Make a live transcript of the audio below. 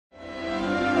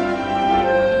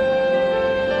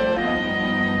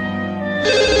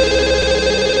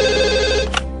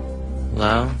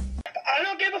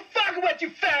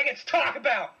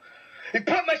He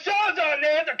put my shows on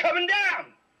there, they're coming down.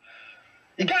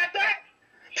 You got that?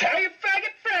 Tell your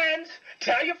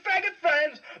faggot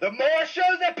friends, the more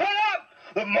shows they put up,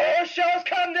 the more shows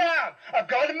come down. I've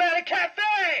gone to Manic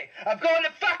Cafe, I've gone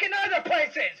to fucking other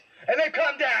places, and they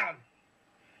come down.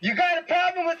 You got a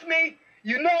problem with me,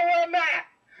 you know where I'm at.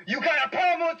 You got a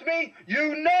problem with me,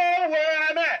 you know where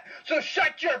I'm at. So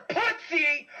shut your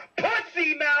pussy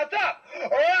mouth up,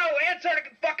 or I'll answer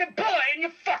a fucking bullet in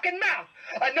your fucking mouth.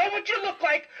 I know what you look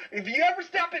like. If you ever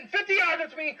step in 50 yards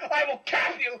with me, I will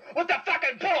cap you with the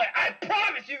fucking bullet. I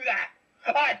promise you that.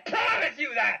 I promise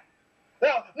you that.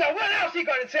 Now what else you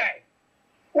gonna say?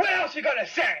 What else you gonna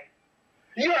say?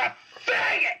 You're a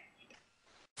faggot!